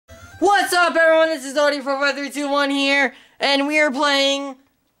What's up, everyone? This is Audie45321 here, and we are playing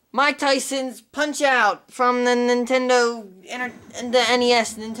Mike Tyson's Punch-Out from the the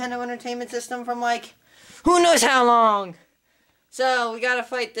NES, Nintendo Entertainment System, from like, who knows how long. So, we gotta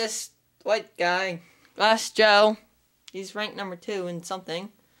fight this white guy, Glass Joe. He's ranked number 2 in something.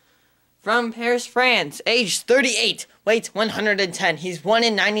 From Paris, France, age 38, weight 110. He's 1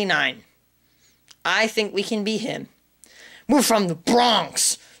 in 99. I think we can beat him. We're from the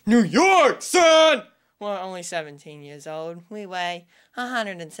Bronx, New York, son! We're only 17 years old. We weigh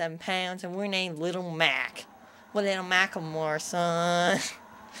 107 pounds, and we're named Little Mac. We're Little Macklemore, son.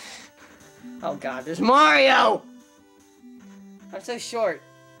 Oh God, there's Mario! I'm so short.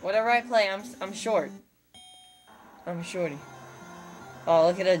 Whatever I play, I'm short. I'm shorty. Oh,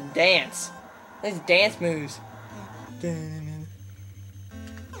 look at the dance. These dance moves.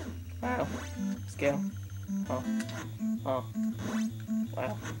 Wow. Skill. Oh. Oh.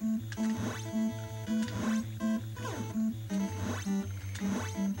 Wow.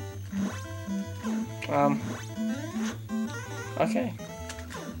 Okay.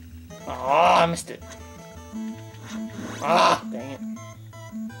 Oh, I missed it. Ah, dang it.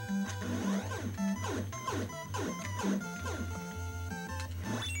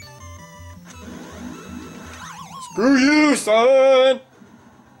 Screw you, son!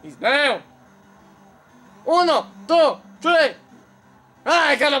 He's down! 1, 2, 3!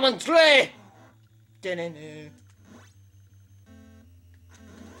 I got him on 3!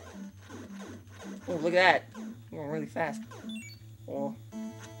 Oh, look at that. I'm going really fast. Oh.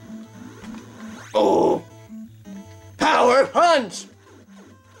 Oh! Power punch!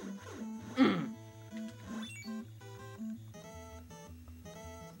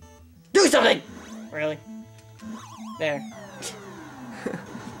 Do something! Really? There.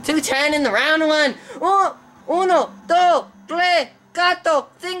 210 in the round 1. 1, 2, 3, 4, 5,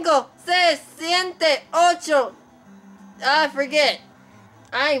 6, 7, 8. I forget.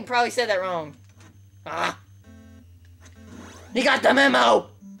 I probably said that wrong. Ah. He got the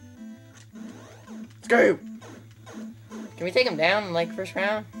memo! Screw! Can we take him down in, like, first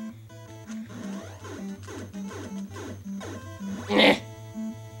round? Nah.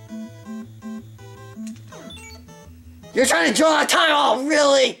 You're trying to draw a time! Oh,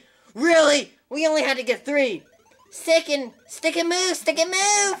 really? Really? We only had to get 3. Stick and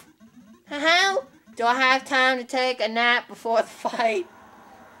move! How? Do I have time to take a nap before the fight?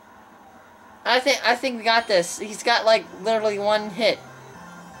 I think we got this. He's got like literally 1 hit.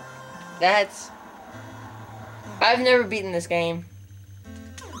 I've never beaten this game.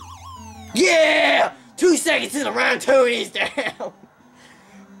 Yeah! 2 seconds in the round 2 and he's down.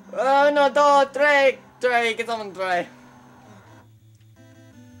 1, 2, 3, get someone 3.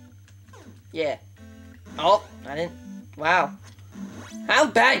 Yeah. Oh, I didn't. Wow. How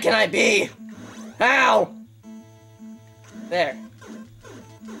bad can I be? How? There.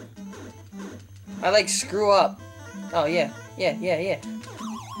 I like screw up. Oh yeah.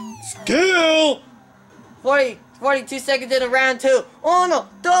 Skill! 42 seconds in a round 2. 1, 2,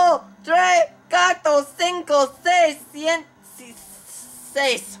 3, 4, 5, 6, 7,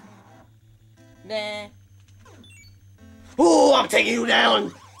 6. Nah. Ooh, I'm taking you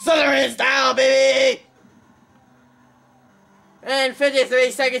down! Southern is down, baby! And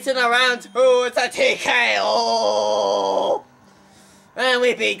 53 seconds in the round 2, it's a TKO! And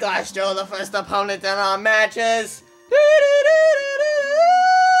we beat Glass Joe, the first opponent in our matches.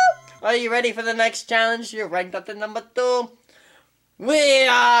 Are you ready for the next challenge? You're ranked up to number 2. We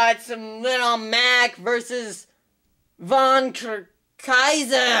are some Little Mac versus Von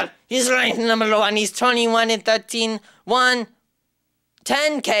Kaiser. He's ranked number 1. He's 21 and 13.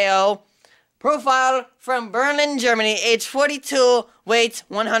 10 KO. Profile from Berlin, Germany. Age 42. Weight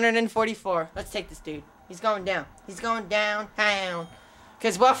 144. Let's take this dude. He's going down. He's going downtown.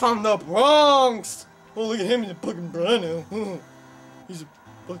 Because we're from the Bronx. Oh, look at him. He's a fucking brino. He's a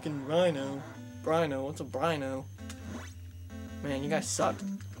fucking rhino. Brino. What's a brino? Man, you guys suck.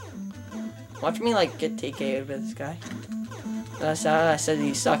 Watch me, like, get TK'd by this guy. That's how I said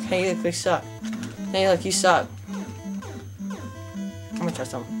you suck. Hey, look, you suck. Hey, look, you suck. I'm gonna try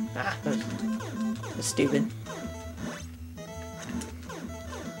something. Ah, that's stupid.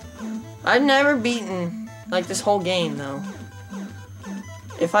 I've never beaten, like, this whole game, though.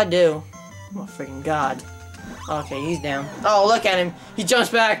 If I do, oh, freaking God. Okay, he's down. Oh, look at him. He jumps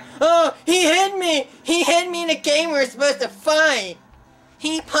back. Oh, he hit me! He hit me in a game we were supposed to fight!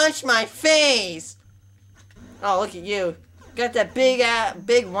 He punched my face! Oh, look at you. Got that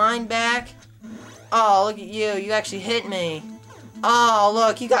big line back. Oh, look at you. You actually hit me. Oh,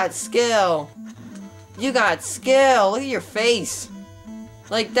 look, you got skill. You got skill. Look at your face.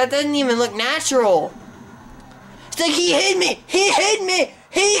 Like, that doesn't even look natural. It's like, he hit me! He hit me!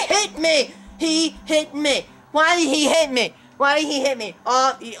 He hit me! He hit me! Why did he hit me? Why did he hit me?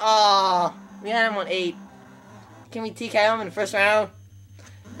 Oh, we had him on 8. Can we TKO him in the first round?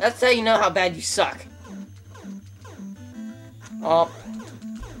 That's how you know how bad you suck.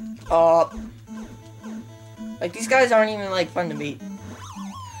 Like, these guys aren't even, like, fun to beat.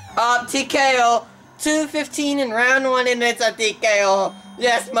 TKO. 2:15 in round 1, and it's a TKO.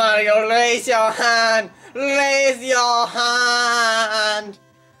 Yes, Mario, raise your hand. Raise your hand.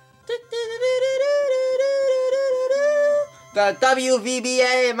 The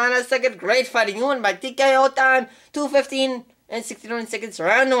WVBA minus second great fighting. You won by TKO time. 2:15 and 61 seconds.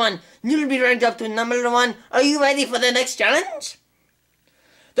 Round 1. You'll be ranked up to number 1. Are you ready for the next challenge?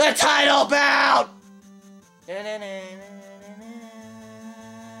 The title bout!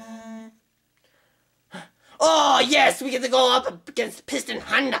 Oh, yes! We get to go up against Piston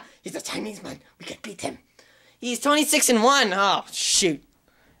Honda. He's a Chinese man. We can beat him. He's 26-1. Oh, shoot.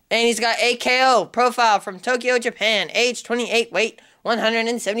 And he's got AKO profile from Tokyo, Japan. Age 28, weight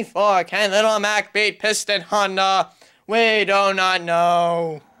 174. Can Little Mac beat Piston Honda? We do not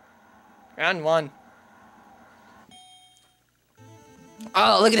know. Round 1.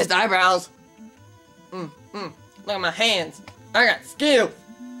 Oh, look at his eyebrows. Look at my hands. I got skills.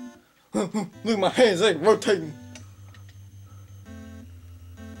 Look at my hands, they rotating.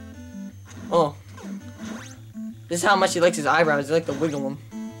 Oh. This is how much he likes his eyebrows. He likes to wiggle them.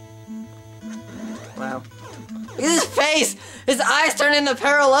 Wow. Look at his face! His eyes turn into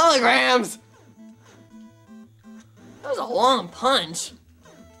parallelograms! That was a long punch.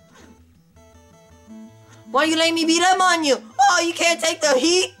 Why you let me beat up on you? Oh, you can't take the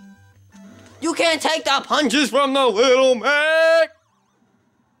heat? You can't take the punches from the Little Mac!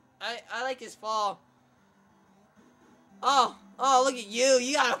 I like his fall. Oh, look at you.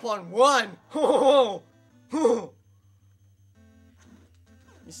 You got up on 1.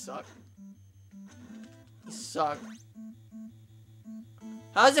 You suck. You suck.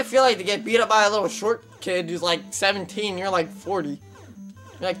 How does it feel like to get beat up by a little short kid who's like 17 and you're like 40? You're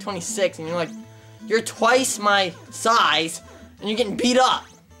like 26 and you're twice my size and you're getting beat up.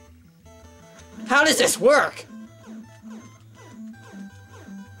 How does this work?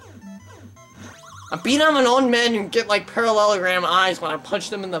 I beat on an old man and get like parallelogram eyes when I punch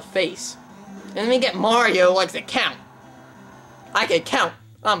them in the face. And then we get Mario likes to count. I can count.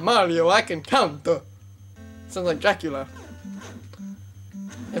 I'm Mario, I can count. Sounds like Dracula.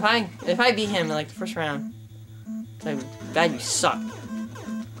 If I beat him in like the first round, it's like, bad, you suck.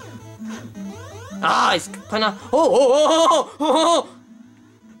 Ah, he's putting on. Oh.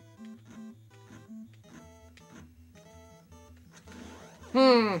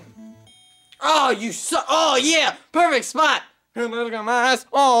 Oh, you suck. Oh, yeah. Perfect spot. Look at my eyes.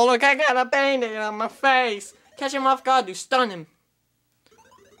 Oh, look, I got a band-aid on my face. Catch him off guard to stun him.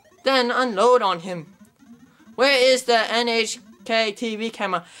 Then unload on him. Where is the NHK TV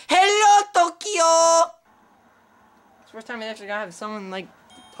camera? Hello, Tokyo! It's the first time I actually gotta have someone, like,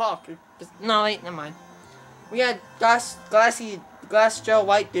 talk. No, wait, never mind. We got Glass Joe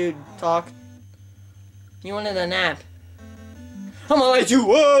White dude talk. You wanted a nap. I'm gonna light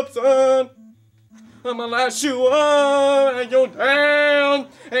you up, son! I'm gonna light you up and you're down!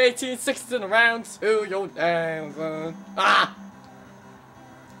 18-6 in round 2, you're down, son. Ah!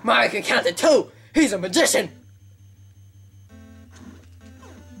 Mario can count to 2! He's a magician!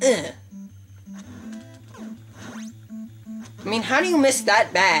 Ugh. I mean, how do you miss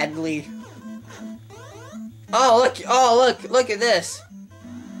that badly? Oh, look at this.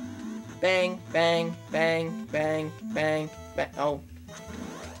 Bang, bang, bang, bang, bang, bang. Oh.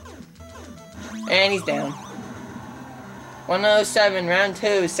 And he's down. 107, round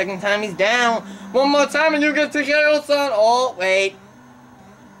 2. Second time he's down. One more time and you get to KO, son. Oh, wait.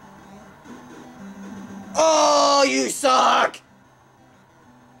 Oh, you suck!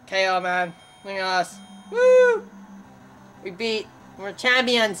 KO, man. Look at us. Woo! We're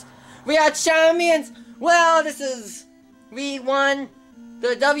champions. We are champions! Well, we won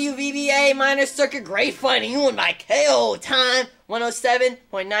the WVBA Minor Circuit Great Fighting. You won by KO time.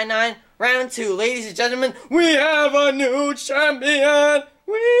 107.99, round 2. Ladies and gentlemen, we have a new champion.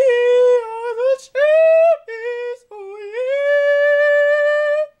 We are the champions. Oh,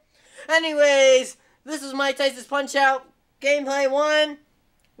 yeah. Anyways, this was Mike Tyson's Punch-Out. Gameplay 1.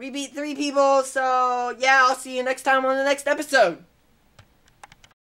 We beat 3 people, so yeah, I'll see you next time on the next episode.